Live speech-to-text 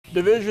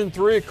Division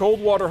III,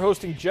 Coldwater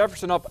hosting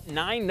Jefferson, up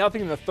 9-0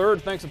 in the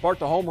third, thanks in part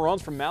to home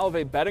runs from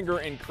Malavey Bettinger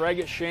and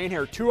Craig Shane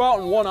here. 2 out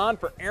and 1 on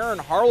for Aaron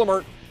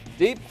Harlemert.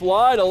 Deep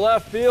fly to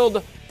left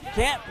field.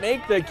 Can't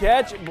make the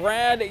catch.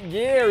 Brad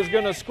Gear is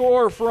going to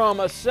score from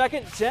a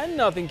second.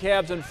 10-0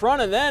 Cavs in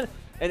front, and then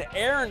an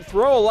errant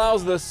throw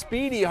allows the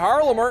speedy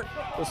Harlemert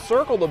to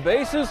circle the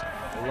bases.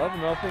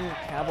 11-0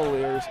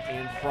 Cavaliers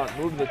in front.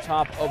 Move to the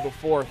top of the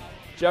fourth.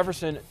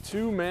 Jefferson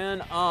 2-man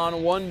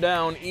on, 1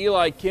 down.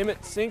 Eli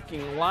Kimmett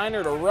sinking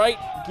liner to right.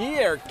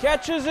 Gear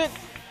catches it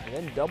and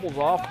then doubles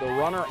off the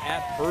runner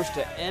at first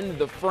to end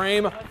the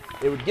frame.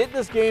 It would get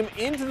this game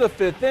into the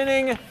 5th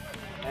inning,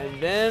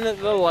 and then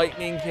the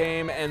lightning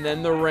came and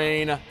then the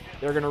rain.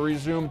 They're going to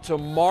resume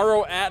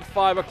tomorrow at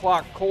 5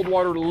 o'clock.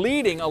 Coldwater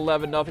leading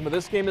 11-0, but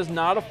this game is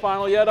not a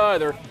final yet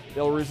either.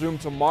 They'll resume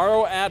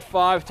tomorrow at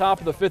 5, top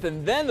of the 5th,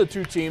 and then the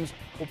two teams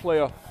will play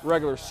a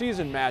regular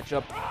season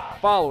matchup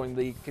following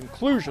the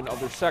conclusion of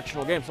their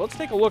sectional game. So let's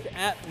take a look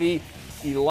at the